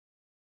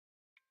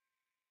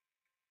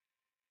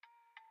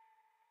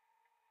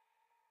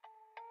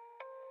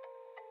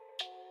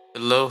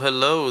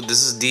Hello,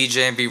 this is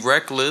DJ MV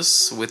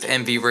Reckless with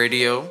MV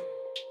Radio.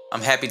 I'm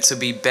happy to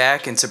be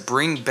back and to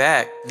bring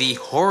back the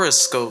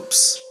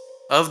horoscopes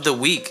of the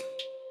week.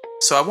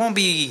 So I won't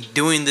be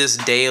doing this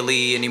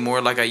daily anymore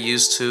like I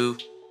used to.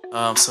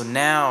 So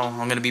now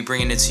I'm going to be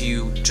bringing it to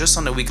you just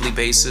on a weekly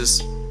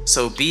basis.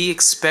 So be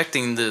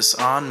expecting this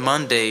on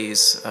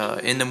Mondays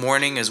in the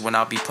morning is when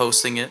I'll be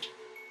posting it.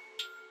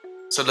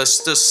 So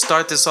let's just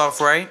start this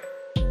off right.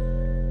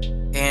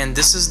 And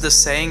this is the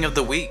saying of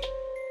the week.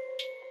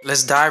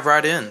 Let's dive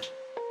right in.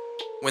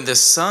 When the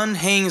sun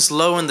hangs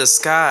low in the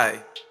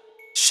sky,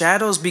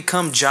 shadows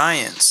become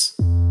giants.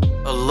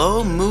 A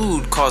low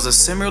mood causes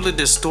similar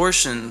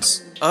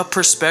distortions of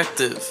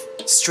perspective,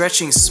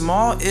 stretching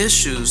small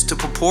issues to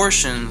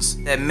proportions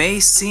that may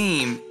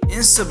seem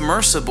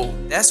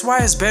insubmersible. That's why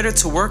it's better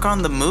to work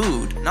on the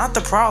mood, not the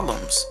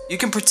problems. You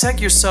can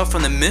protect yourself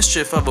from the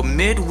mischief of a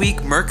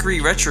midweek Mercury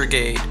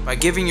retrograde by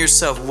giving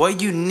yourself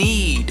what you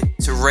need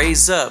to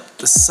raise up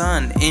the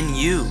sun in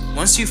you.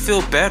 Once you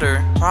feel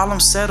better,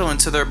 problems settle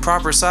into their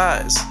proper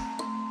size.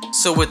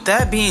 So with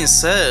that being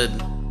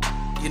said,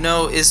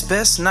 it's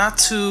best not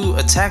to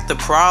attack the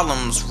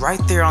problems right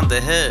there on the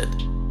head.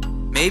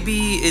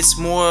 Maybe it's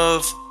more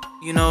of,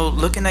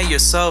 looking at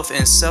yourself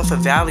and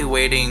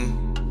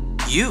self-evaluating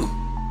you.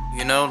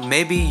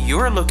 Maybe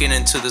you're looking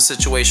into the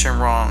situation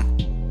wrong.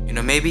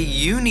 Maybe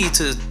you need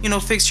to,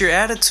 fix your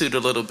attitude a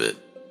little bit.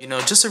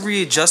 Just a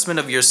readjustment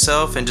of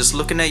yourself and just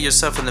looking at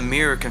yourself in the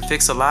mirror can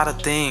fix a lot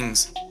of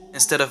things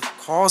instead of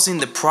causing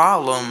the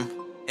problem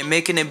and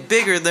making it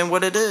bigger than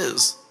what it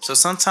is. So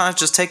sometimes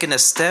just taking a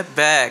step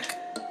back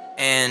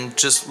and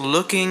just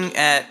looking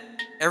at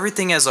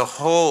everything as a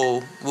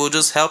whole will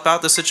just help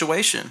out the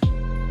situation.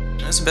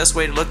 That's the best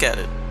way to look at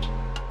it.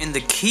 And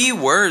the key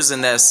words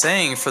in that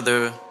saying for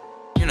the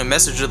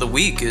message of the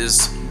week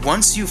is,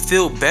 once you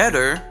feel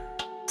better,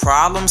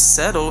 problems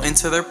settle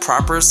into their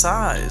proper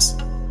size.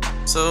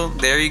 So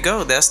there you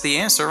go. That's the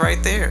answer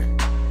right there.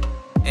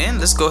 And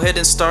let's go ahead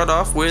and start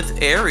off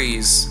with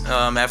Aries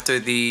after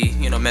the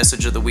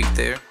message of the week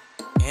there.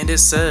 And it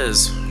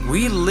says,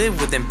 we live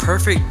with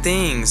imperfect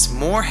things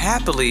more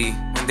happily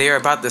when they are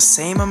about the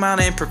same amount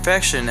of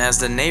imperfection as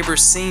the neighbor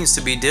seems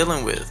to be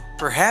dealing with.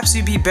 Perhaps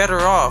you'd be better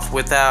off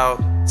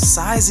without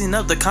sizing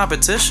up the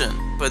competition.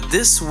 But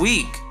this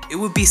week, it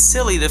would be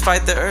silly to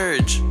fight the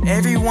urge.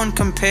 Everyone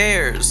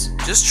compares.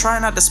 Just try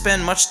not to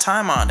spend much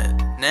time on it.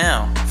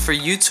 Now, for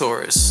you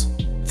Taurus,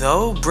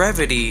 though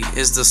brevity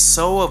is the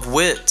soul of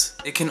wit,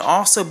 it can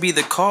also be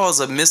the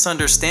cause of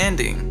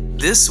misunderstanding.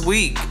 This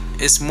week,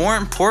 it's more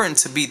important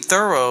to be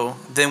thorough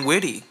than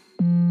witty.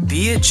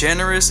 Be a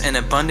generous and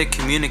abundant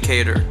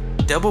communicator.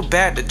 Double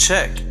back to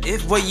check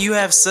if what you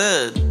have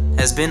said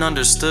has been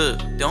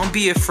understood. Don't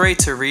be afraid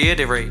to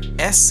reiterate.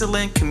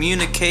 Excellent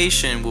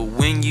communication will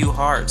win you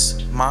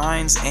hearts,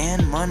 minds,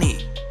 and money.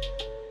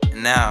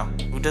 And now,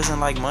 who doesn't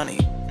like money?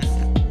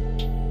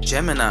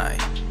 Gemini,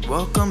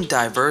 welcome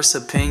diverse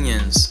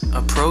opinions,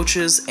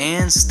 approaches,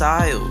 and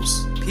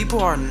styles. People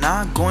are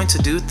not going to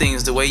do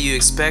things the way you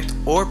expect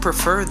or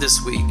prefer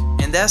this week.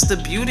 And that's the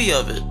beauty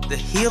of it. The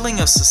healing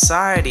of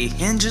society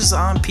hinges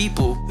on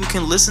people who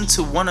can listen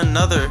to one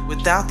another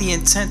without the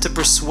intent to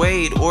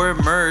persuade or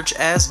emerge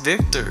as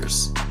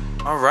victors.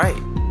 Alright,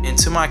 and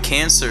to my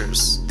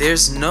Cancers,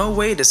 there's no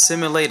way to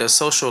simulate a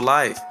social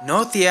life.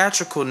 No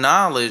theatrical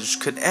knowledge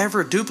could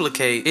ever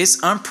duplicate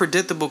its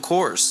unpredictable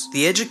course.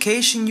 The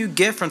education you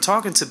get from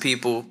talking to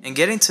people and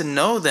getting to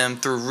know them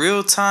through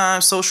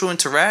real-time social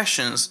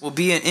interactions will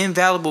be an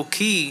invaluable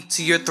key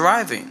to your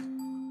thriving.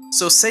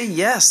 So say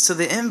yes to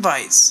the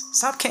invites.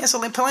 Stop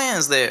canceling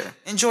plans there.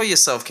 Enjoy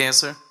yourself,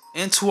 Cancer.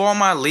 And to all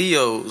my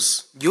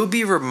Leos, you'll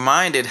be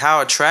reminded how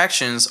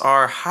attractions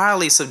are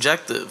highly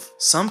subjective.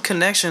 Some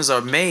connections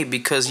are made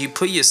because you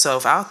put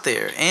yourself out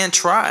there and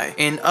try,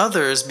 and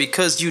others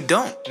because you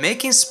don't.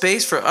 Making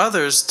space for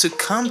others to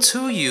come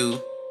to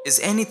you is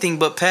anything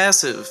but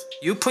passive.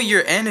 You put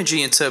your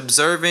energy into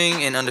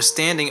observing and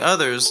understanding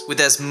others with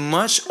as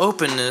much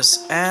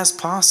openness as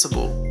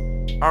possible.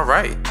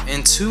 Alright,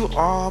 and to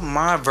all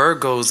my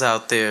Virgos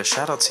out there,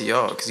 shout out to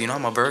y'all, because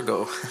I'm a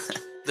Virgo.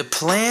 The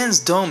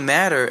plans don't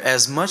matter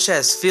as much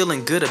as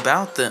feeling good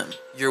about them.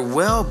 Your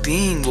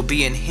well-being will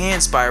be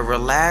enhanced by a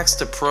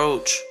relaxed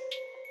approach.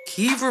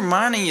 Keep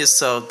reminding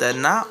yourself that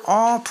not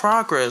all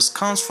progress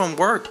comes from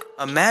work.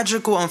 A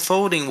magical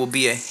unfolding will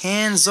be a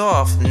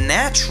hands-off,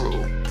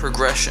 natural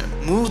progression,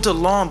 moved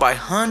along by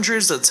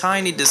hundreds of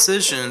tiny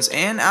decisions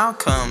and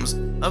outcomes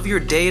of your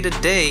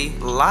day-to-day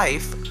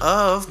life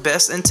of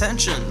best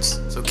intentions.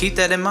 So keep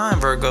that in mind,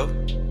 Virgo.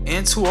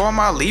 And to all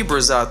my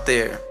Libras out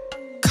there,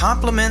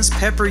 compliments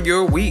pepper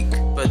your week,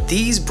 but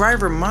these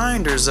bright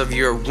reminders of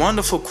your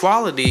wonderful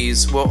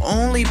qualities will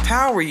only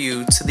power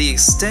you to the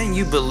extent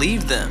you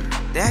believe them.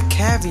 That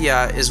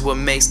caveat is what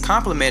makes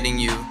complimenting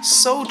you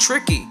so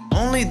tricky.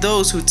 Only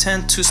those who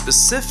tend to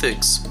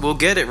specifics will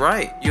get it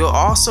right. You'll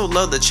also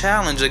love the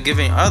challenge of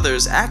giving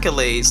others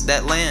accolades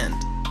that land.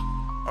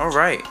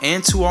 Alright,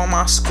 and to all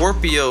my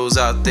Scorpios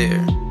out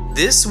there,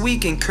 This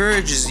week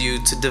encourages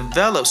you to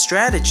develop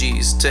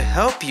strategies to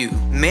help you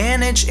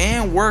manage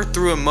and work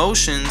through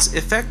emotions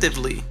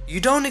effectively. You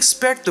don't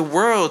expect the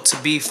world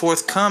to be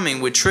forthcoming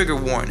with trigger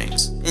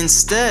warnings.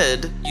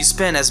 Instead, you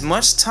spend as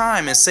much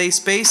time in safe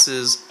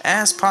spaces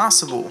as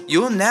possible.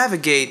 You'll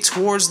navigate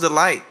towards the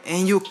light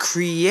and you'll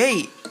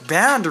create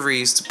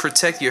boundaries to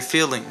protect your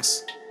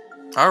feelings.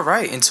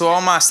 Alright, and to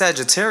all my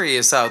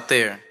Sagittarius out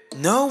there,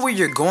 know where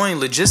you're going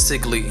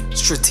logistically,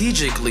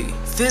 strategically,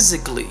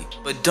 physically,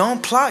 but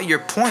don't plot your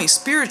point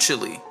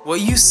spiritually. What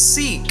you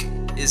seek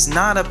is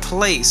not a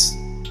place,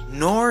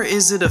 nor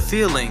is it a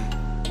feeling,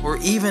 or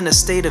even a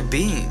state of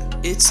being.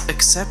 It's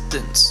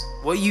acceptance.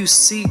 What you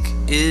seek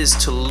is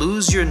to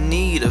lose your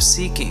need of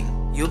seeking.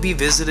 You'll be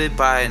visited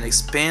by an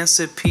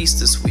expansive peace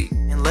this week,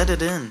 and let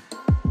it in.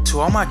 To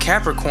all my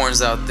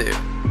Capricorns out there,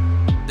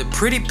 the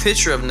pretty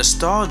picture of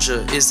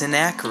nostalgia is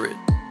inaccurate.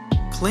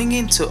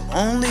 Clinging to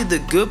only the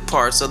good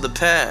parts of the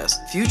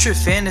past. Future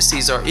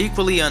fantasies are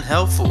equally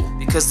unhelpful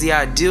because the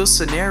ideal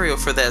scenario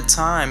for that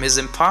time is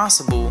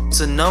impossible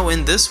to know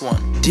in this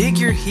one. Dig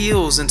your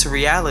heels into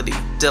reality.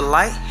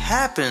 Delight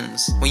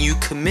happens when you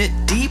commit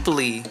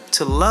deeply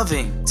to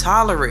loving,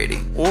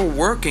 tolerating, or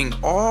working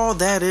all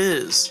that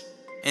is.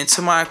 And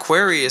to my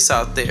Aquarius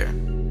out there,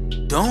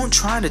 don't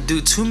try to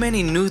do too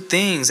many new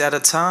things at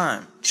a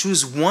time.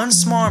 Choose one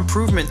small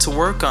improvement to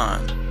work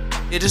on.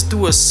 It is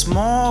through a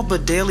small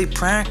but daily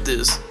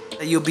practice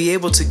that you'll be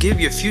able to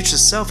give your future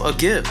self a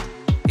gift,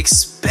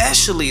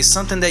 especially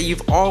something that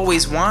you've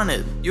always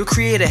wanted. You'll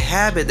create a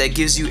habit that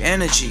gives you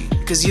energy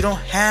because you don't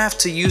have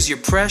to use your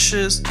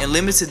precious and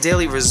limited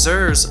daily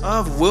reserves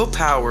of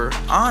willpower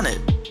on it.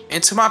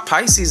 And to my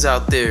Pisces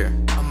out there,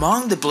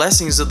 among the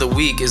blessings of the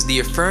week is the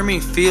affirming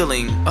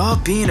feeling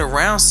of being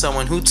around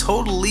someone who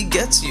totally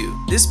gets you.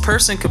 This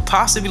person could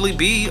possibly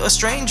be a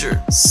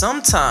stranger.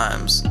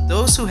 Sometimes,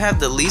 those who have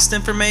the least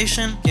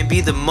information can be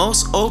the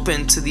most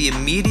open to the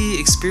immediate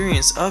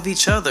experience of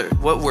each other,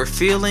 what we're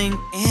feeling,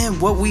 and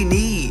what we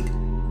need.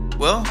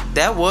 Well,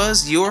 that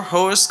was your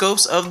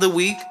horoscopes of the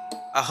week.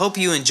 I hope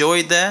you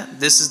enjoyed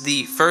that. This is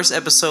the first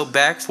episode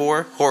back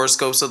for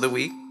horoscopes of the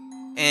week.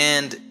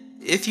 And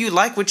if you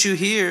like what you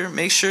hear,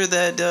 make sure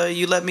that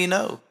you let me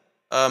know.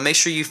 Make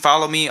sure you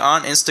follow me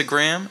on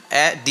Instagram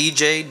at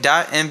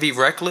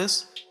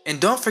dj.mvreckless. And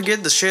don't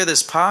forget to share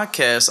this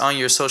podcast on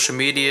your social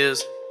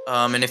medias.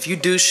 And if you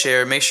do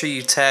share, make sure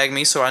you tag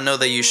me so I know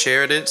that you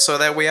shared it, so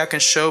that way I can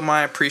show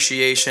my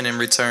appreciation in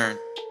return.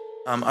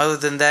 Other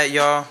than that,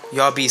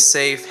 y'all be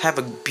safe. Have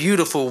a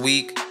beautiful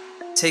week.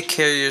 Take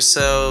care of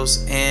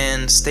yourselves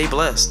and stay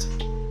blessed.